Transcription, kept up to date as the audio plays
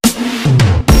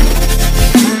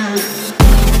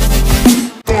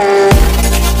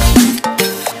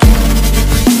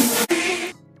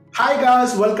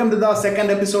listeners, welcome to the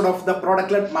second episode of the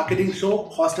Product-led Marketing Show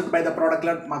hosted by the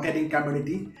Product-led Marketing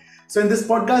Community. So in this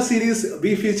podcast series,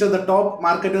 we feature the top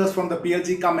marketers from the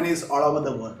PLG companies all over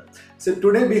the world. So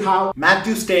today we have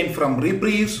Matthew Stein from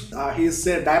Reprise. He is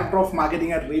a Director of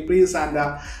Marketing at Reprise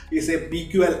and he's a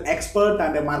PQL expert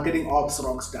and a marketing ops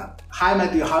rockstar. Hi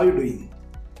Matthew, how are you doing?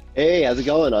 Hey, how's it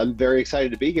going? I'm very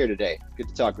excited to be here today. Good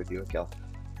to talk with you, Akhil.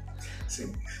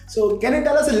 So can you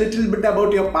tell us a little bit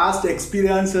about your past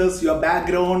experiences, your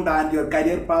background and your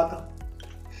career path?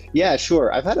 Yeah,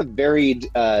 sure. I've had a very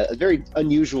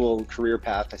unusual career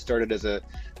path. I started as a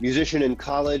musician in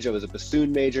college. I was a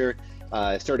bassoon major.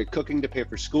 I started cooking to pay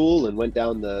for school and went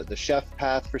down the chef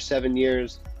path for 7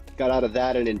 years. Got out of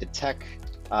that and into tech,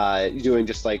 doing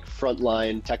just like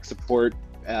frontline tech support,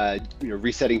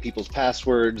 resetting people's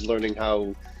passwords, learning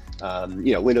how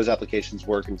Windows applications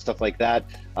work and stuff like that.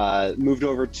 Moved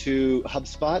over to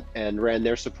HubSpot and ran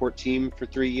their support team for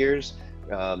 3 years,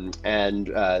 and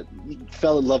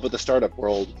fell in love with the startup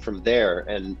world from there.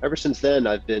 And ever since then,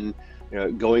 I've been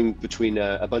going between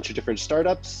a bunch of different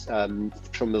startups,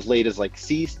 from as late as like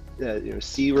C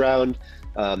round,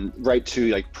 right to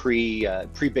like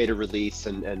pre-beta release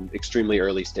and extremely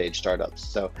early stage startups.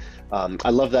 So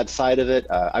I love that side of it.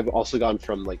 I've also gone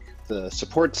from like the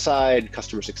support side,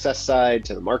 customer success side,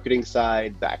 to the marketing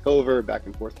side, back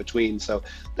and forth between. So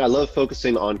I love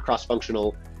focusing on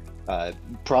cross-functional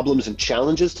problems and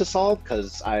challenges to solve,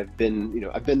 because I've been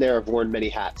there, I've worn many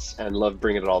hats and love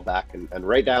bringing it all back. And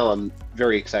right now I'm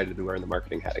very excited to be wearing the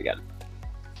marketing hat again.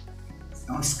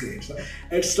 Sounds great.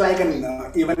 It's like an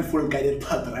eventful career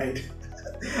path, right?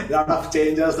 A lot of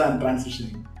changes and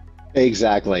transitioning.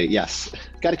 Exactly. Yes.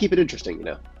 Got to keep it interesting,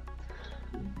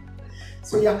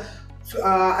 So yeah,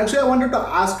 actually I wanted to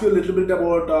ask you a little bit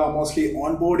about mostly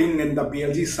onboarding in the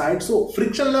PLG side. So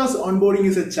frictionless onboarding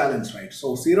is a challenge, right?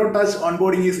 So zero touch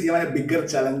onboarding is even a bigger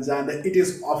challenge, and it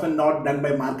is often not done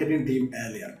by marketing team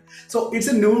earlier. So it's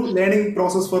a new learning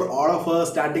process for all of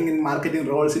us starting in marketing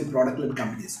roles in product-led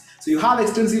companies. So you have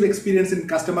extensive experience in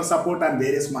customer support and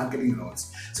various marketing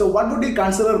roles. So what would you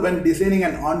consider when designing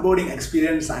an onboarding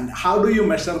experience, and how do you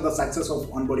measure the success of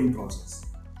onboarding process?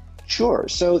 Sure.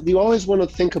 So you always want to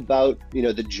think about,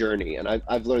 the journey, and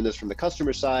I've learned this from the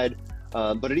customer side,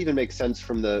 but it even makes sense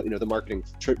from the, the marketing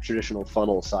traditional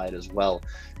funnel side as well.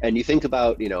 And you think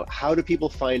about, how do people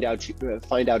find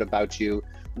out about you?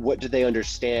 What do they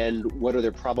understand? What are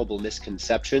their probable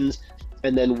misconceptions?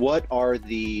 And then what are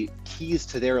the keys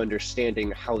to their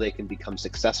understanding how they can become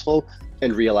successful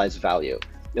and realize value?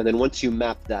 And then once you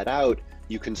map that out,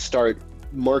 you can start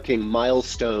marking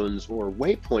milestones or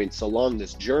waypoints along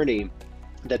this journey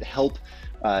that help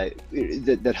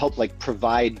like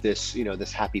provide this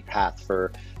this happy path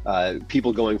for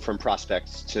people going from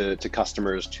prospects to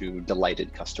customers to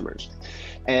delighted customers.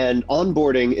 And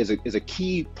onboarding is a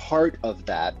key part of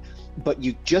that, but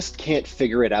you just can't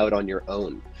figure it out on your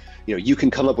own. You can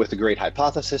come up with a great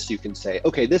hypothesis. You can say,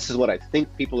 okay, this is what I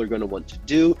think people are going to want to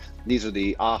do. These are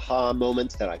the aha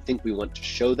moments that I think we want to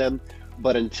show them.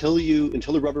 But until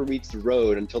the rubber meets the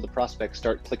road, until the prospects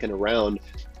start clicking around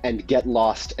and get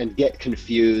lost and get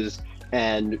confused,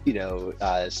 and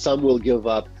some will give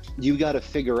up, you got to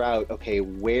figure out, okay,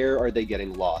 where are they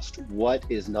getting lost? What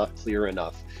is not clear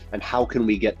enough? And how can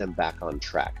we get them back on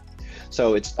track?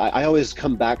 So I always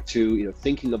come back to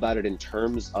thinking about it in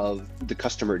terms of the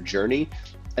customer journey.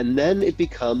 And then it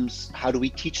becomes, how do we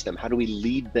teach them? How do we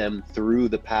lead them through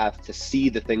the path to see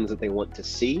the things that they want to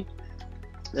see?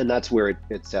 And that's where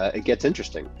it gets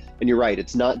interesting. And you're right,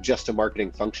 it's not just a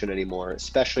marketing function anymore,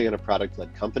 especially in a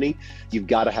product-led company. You've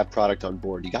got to have product on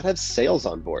board. You got to have sales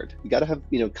on board. You got to have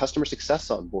customer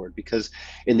success on board, because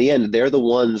in the end, they're the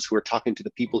ones who are talking to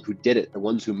the people who did it, the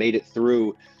ones who made it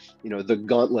through the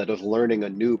gauntlet of learning a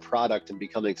new product and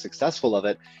becoming successful of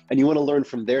it. And you want to learn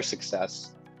from their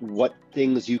success what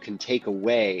things you can take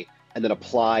away and then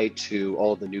apply to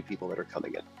all of the new people that are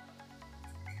coming in.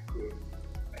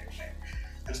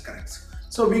 That's correct.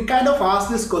 So we kind of asked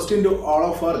this question to all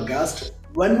of our guests.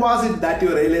 When was it that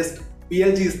you realized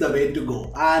PLG is the way to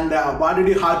go? And what did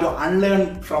you have to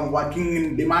unlearn from working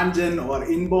in demand gen or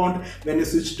inbound when you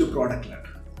switched to product led?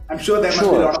 I'm sure there must be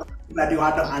a lot of things that you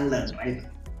had to unlearn, right?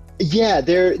 Yeah,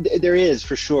 there is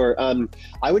for sure.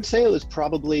 I would say it was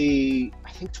probably,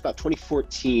 I think it's about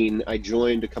 2014, I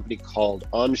joined a company called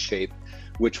Onshape,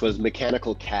 which was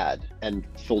mechanical CAD. And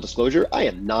full disclosure, I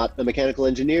am not a mechanical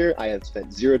engineer. I have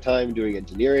spent zero time doing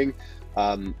engineering,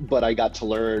 but I got to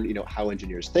learn, how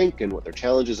engineers think and what their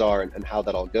challenges are and how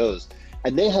that all goes.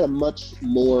 And they had a much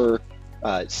more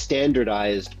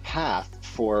standardized path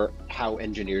for how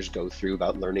engineers go through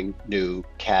about learning new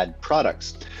CAD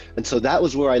products. And so that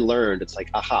was where I learned, it's like,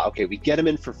 aha, okay, we get them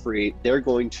in for free. They're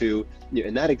going to,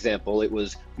 in that example, it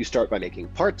was you start by making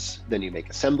parts, then you make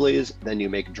assemblies, then you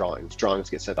make drawings. Drawings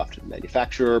get sent off to the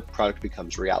manufacturer, product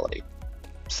becomes reality.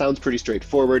 Sounds pretty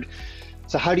straightforward.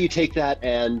 So how do you take that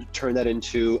and turn that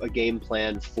into a game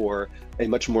plan for a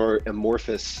much more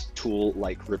amorphous tool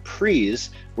like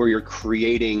Reprise, where you're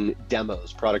creating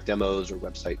demos, product demos or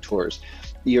website tours?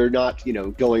 You're not,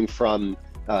 going from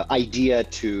idea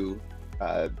to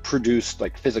produced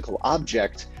like physical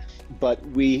object, but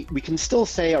we can still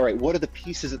say, all right, what are the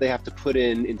pieces that they have to put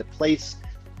into place?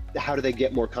 How do they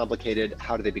get more complicated?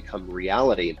 How do they become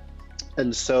reality?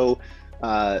 And so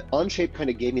Onshape kind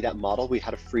of gave me that model. We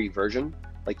had a free version.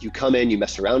 Like you come in, you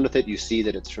mess around with it, you see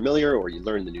that it's familiar, or you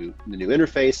learn the new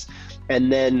interface,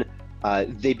 and then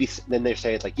they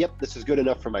say it's like, yep, this is good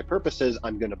enough for my purposes.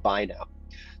 I'm going to buy now.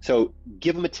 So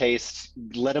give them a taste,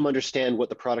 let them understand what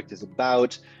the product is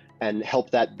about, and help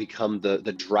that become the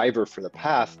driver for the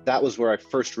path. That was where I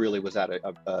first really was at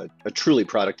a truly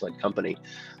product-led company,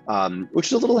 which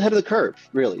is a little ahead of the curve,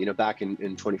 really. Back in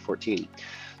 2014.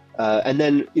 And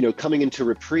then, coming into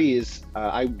Reprise,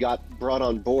 I got brought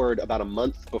on board about a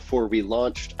month before we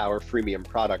launched our freemium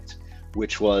product,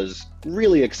 which was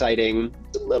really exciting,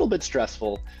 a little bit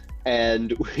stressful.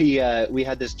 And we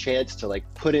had this chance to like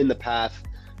put in the path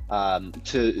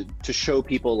to show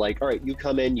people like, all right, you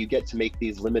come in, you get to make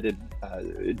these limited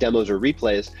demos or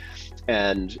replays,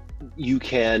 and you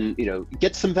can,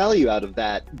 get some value out of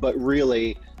that. But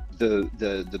really,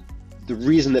 the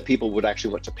reason that people would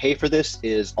actually want to pay for this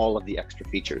is all of the extra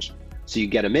features. So you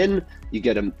get them in, you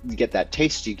get that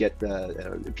taste, you get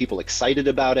the people excited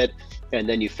about it, and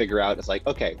then you figure out it's like,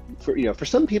 okay, for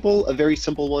some people a very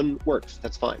simple one works.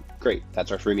 That's fine, great.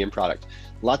 That's our freemium product.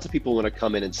 Lots of people want to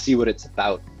come in and see what it's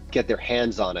about, get their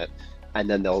hands on it, and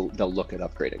then they'll look at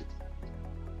upgrading.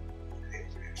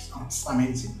 Sounds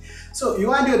amazing. So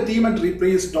you and your team at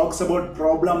Reprise talks about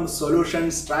problem, solution,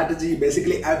 strategy,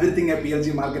 basically everything a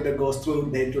PLG marketer goes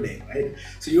through day to day, right?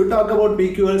 So you talk about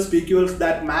PQLs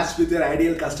that match with your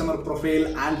ideal customer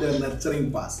profile and their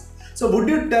nurturing path. So would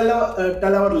you tell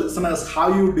our listeners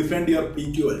how you defend your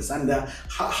PQLs and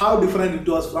how different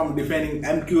it was from defining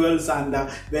MQLs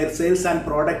and where sales and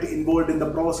product involved in the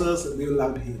process? We will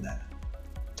love to hear that.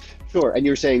 Sure, and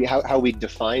you're saying how we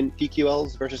define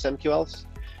PQLs versus MQLs?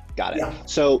 Got it. Yeah.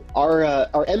 So our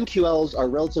MQLs are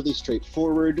relatively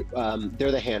straightforward.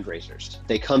 They're the hand raisers.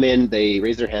 They come in, they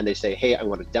raise their hand, they say, hey, I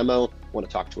want a demo, want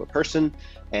to talk to a person.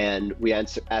 And we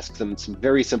ask them some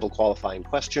very simple qualifying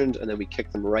questions, and then we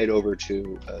kick them right over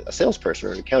to a salesperson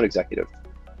or an account executive.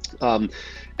 And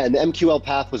the MQL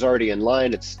path was already in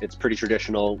line. It's pretty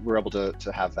traditional. We're able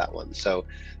to have that one. So,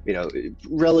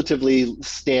 relatively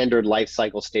standard life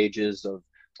cycle stages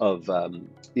of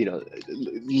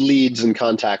leads and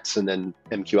contacts, and then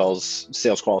MQLs,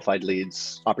 sales qualified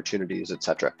leads, opportunities,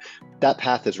 etc. That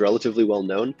path is relatively well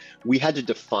known. We had to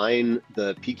define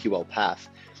the PQL path,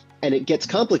 and it gets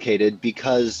complicated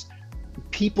because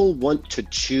people want to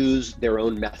choose their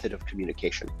own method of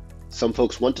communication. Some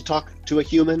folks want to talk to a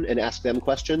human and ask them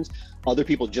questions. Other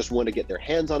people just want to get their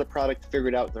hands on a product, figure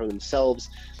it out for themselves,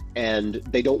 and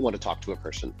they don't want to talk to a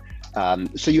person.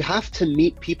 So you have to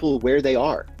meet people where they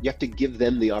are. You have to give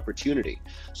them the opportunity.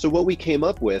 So what we came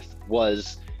up with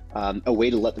was a way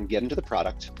to let them get into the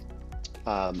product,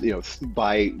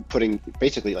 by putting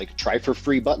basically like try for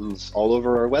free buttons all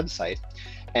over our website.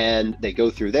 And they go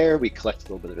through there, we collect a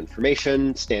little bit of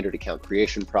information, standard account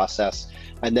creation process.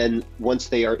 And then once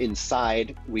they are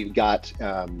inside, we've got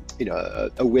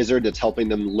a wizard that's helping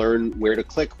them learn where to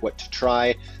click, what to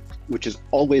try, which is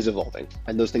always evolving.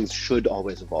 And those things should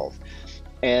always evolve.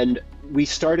 And we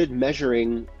started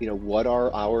measuring, what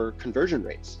are our conversion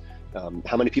rates?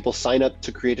 How many people sign up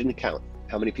to create an account?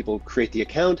 How many people create the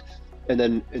account and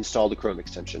then install the Chrome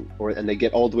extension? And they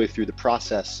get all the way through the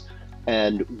process.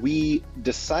 And we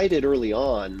decided early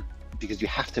on, because you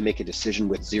have to make a decision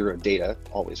with zero data,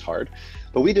 always hard,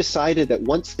 but we decided that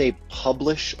once they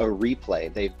publish a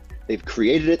replay, they've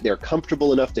created it, they're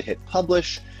comfortable enough to hit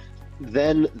publish,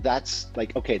 then that's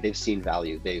like, okay, they've seen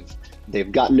value.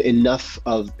 They've gotten enough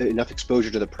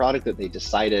exposure to the product that they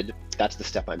decided that's the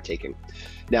step I'm taking.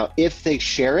 Now, if they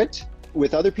share it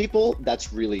with other people,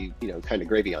 that's really, kind of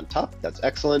gravy on top. That's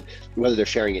excellent. Whether they're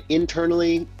sharing it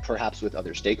internally, perhaps with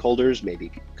other stakeholders,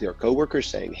 maybe their coworkers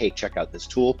saying, hey, check out this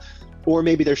tool, or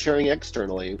maybe they're sharing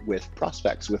externally with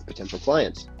prospects, with potential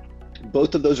clients.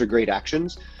 Both of those are great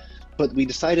actions, but we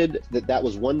decided that that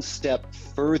was one step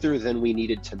further than we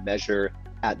needed to measure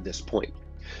at this point.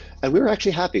 And we were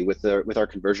actually happy with our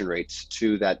conversion rates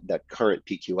to that current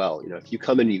PQL. If you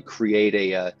come in and you create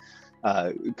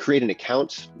an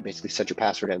account, basically set your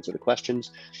password, answer the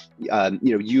questions.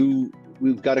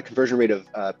 We've got a conversion rate of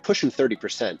pushing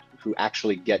 30% who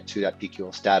actually get to that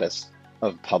PQL status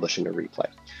of publishing a replay.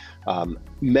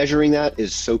 Measuring that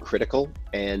is so critical,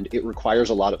 and it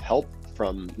requires a lot of help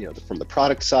from the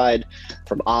product side,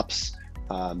 from ops.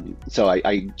 So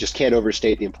I just can't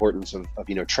overstate the importance of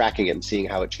tracking it and seeing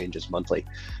how it changes monthly.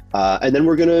 And then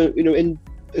we're gonna, in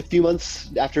a few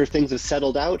months after things have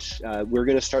settled out, we're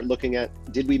gonna start looking at,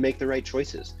 did we make the right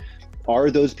choices? Are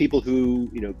those people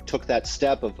who took that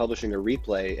step of publishing a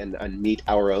replay and meet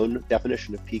our own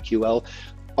definition of PQL,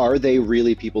 are they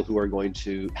really people who are going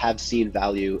to have seen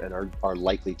value and are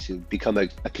likely to become a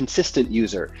consistent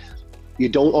user? You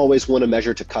don't always want to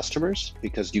measure to customers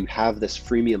because you have this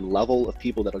freemium level of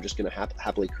people that are just going to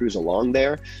happily cruise along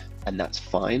there, and that's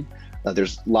fine.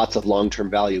 There's lots of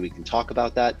long-term value. We can talk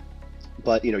about that,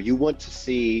 but you want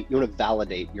to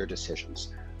validate your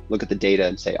decisions. Look at the data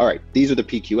and say, all right, these are the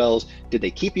PQLs. Did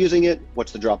they keep using it?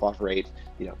 What's the drop-off rate?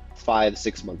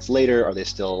 5-6 months later, are they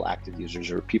still active users,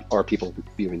 or are people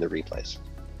viewing the replays?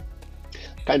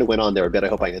 Kind of went on there a bit. I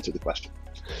hope I answered the question.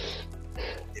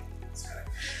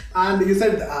 And you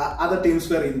said other teams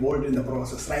were involved in the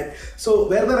process, right? So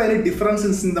were there any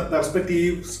differences in the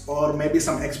perspectives, or maybe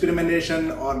some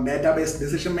experimentation or database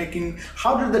decision making?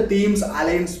 How did the team's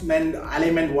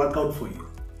alignment work out for you?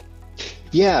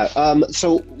 Yeah,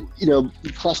 so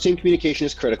cross-team communication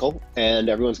is critical, and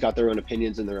everyone's got their own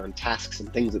opinions and their own tasks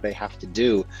and things that they have to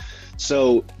do.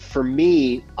 So for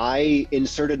me, I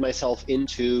inserted myself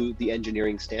into the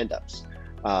engineering stand-ups.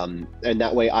 And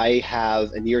that way I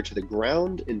have an ear to the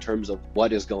ground in terms of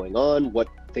what is going on, what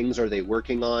things are they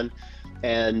working on,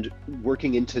 and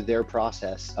working into their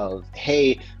process of,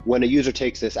 hey, when a user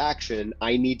takes this action,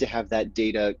 I need to have that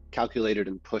data calculated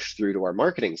and pushed through to our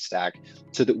marketing stack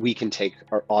so that we can take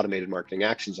our automated marketing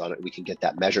actions on it. We can get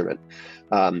that measurement.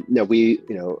 Now we,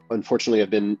 unfortunately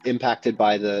have been impacted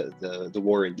by the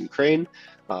war in Ukraine.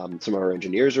 Some of our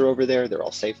engineers are over there. They're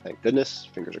all safe, thank goodness.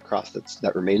 Fingers are crossed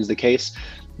that remains the case.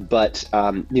 But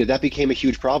that became a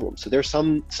huge problem. So there's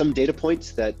some data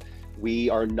points that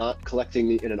we are not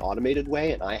collecting in an automated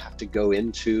way, and I have to go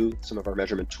into some of our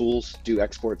measurement tools, do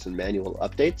exports and manual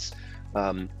updates.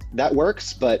 That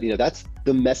works, but that's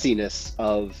the messiness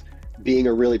of being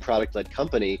a really product-led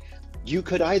company. You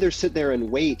could either sit there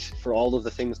and wait for all of the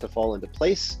things to fall into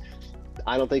place.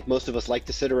 I don't think most of us like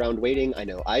to sit around waiting. I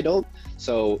know I don't.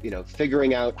 So,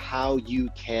 figuring out how you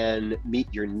can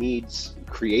meet your needs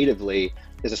creatively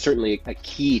is certainly a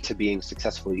key to being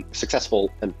successful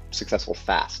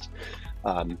fast.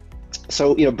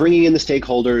 So, bringing in the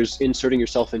stakeholders, inserting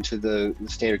yourself into the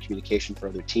standard communication for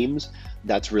other teams,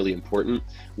 that's really important.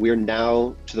 We're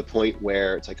now to the point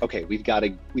where it's like, okay, we've got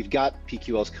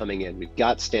PQLs coming in, we've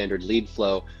got standard lead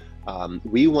flow.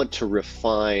 We want to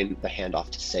refine the handoff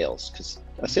to sales, because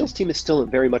a sales team is still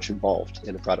very much involved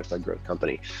in a product-led growth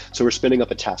company. So we're spinning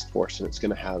up a task force, and it's going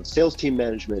to have sales team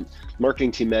management,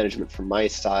 marketing team management from my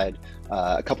side,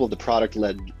 a couple of the product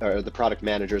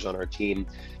managers on our team,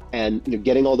 and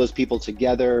getting all those people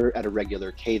together at a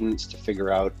regular cadence to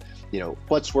figure out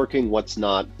what's working, what's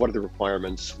not, what are the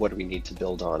requirements, what do we need to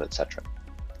build on, etc.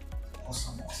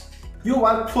 Awesome. You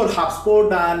worked for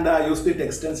HubSpot and used it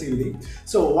extensively.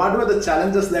 So what were the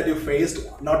challenges that you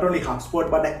faced, not only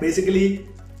HubSpot, but basically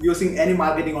using any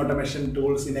marketing automation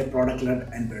tools in a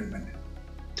product-led environment?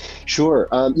 Sure.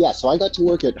 So I got to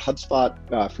work at HubSpot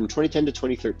from 2010 to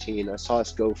 2013. I saw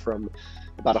us go from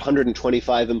about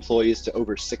 125 employees to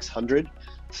over 600.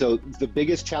 So the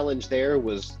biggest challenge there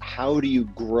was, how do you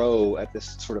grow at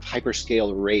this sort of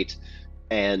hyperscale rate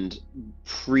and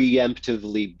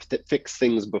preemptively fix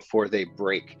things before they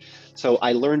break? So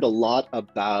I learned a lot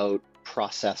about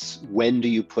process. When do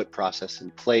you put process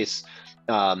in place?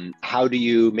 How do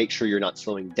you make sure you're not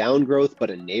slowing down growth, but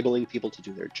enabling people to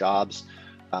do their jobs?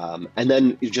 And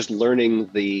then just learning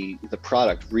the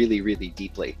product really, really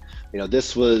deeply.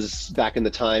 This was back in the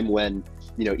time when,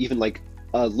 even like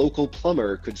a local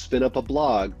plumber could spin up a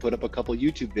blog, put up a couple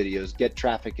YouTube videos, get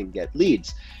traffic and get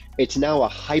leads. It's now a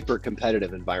hyper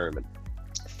competitive environment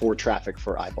for traffic,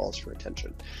 for eyeballs, for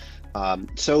attention.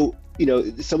 So,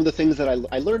 some of the things that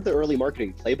I learned the early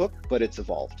marketing playbook, but it's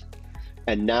evolved.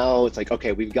 And now it's like,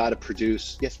 okay, we've got to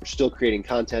produce, yes, we're still creating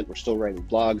content, we're still writing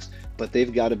blogs, but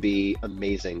they've got to be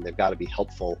amazing. They've got to be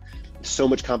helpful. So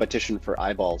much competition for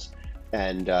eyeballs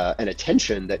and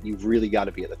attention that you've really got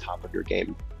to be at the top of your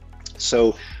game.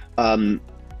 So,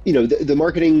 the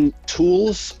marketing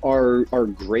tools are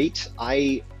great.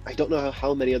 I don't know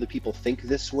how many other people think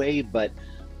this way, but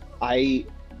I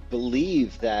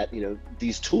believe that,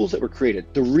 these tools that were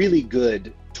created, the really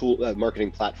good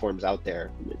marketing platforms out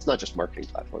there, it's not just marketing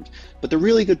platforms, but the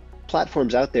really good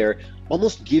platforms out there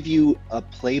almost give you a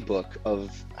playbook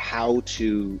of how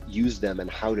to use them and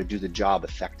how to do the job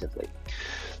effectively.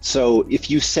 So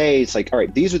if you say, it's like, all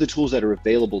right, these are the tools that are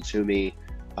available to me.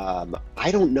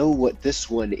 I don't know what this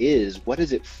one is. What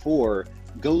is it for?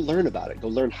 Go learn about it. Go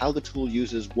learn how the tool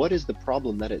uses. What is the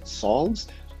problem that it solves?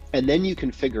 And then you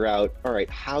can figure out, all right,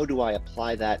 how do I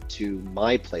apply that to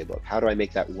my playbook? How do I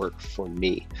make that work for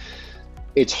me?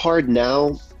 It's hard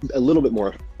now, a little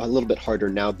bit harder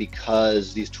now,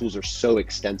 because these tools are so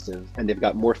extensive and they've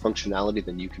got more functionality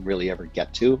than you can really ever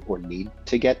get to or need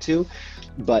to get to.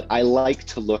 But I like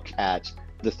to look at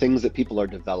the things that people are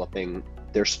developing.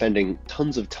 They're spending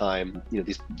tons of time,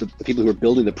 the people who are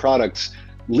building the products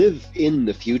live in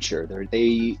the future.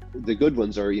 The good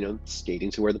ones are,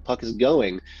 skating to where the puck is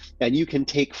going, and you can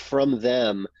take from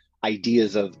them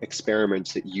ideas of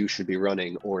experiments that you should be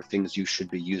running or things you should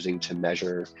be using to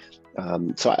measure.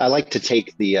 So I like to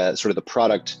take the sort of the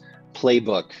product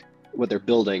playbook, what they're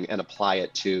building, and apply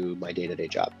it to my day-to-day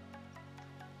job.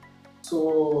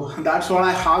 So that's what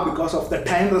I have. Because of the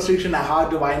time restriction, I have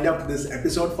to wind up this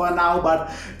episode for now,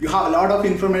 but you have a lot of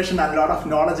information and a lot of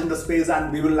knowledge in the space,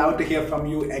 and we will love to hear from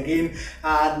you again.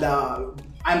 And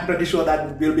I'm pretty sure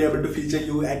that we'll be able to feature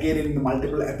you again in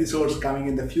multiple episodes coming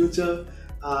in the future.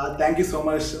 Thank you so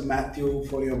much, Matthew,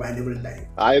 for your valuable time.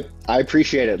 I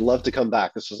appreciate it. Love to come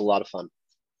back. This was a lot of fun.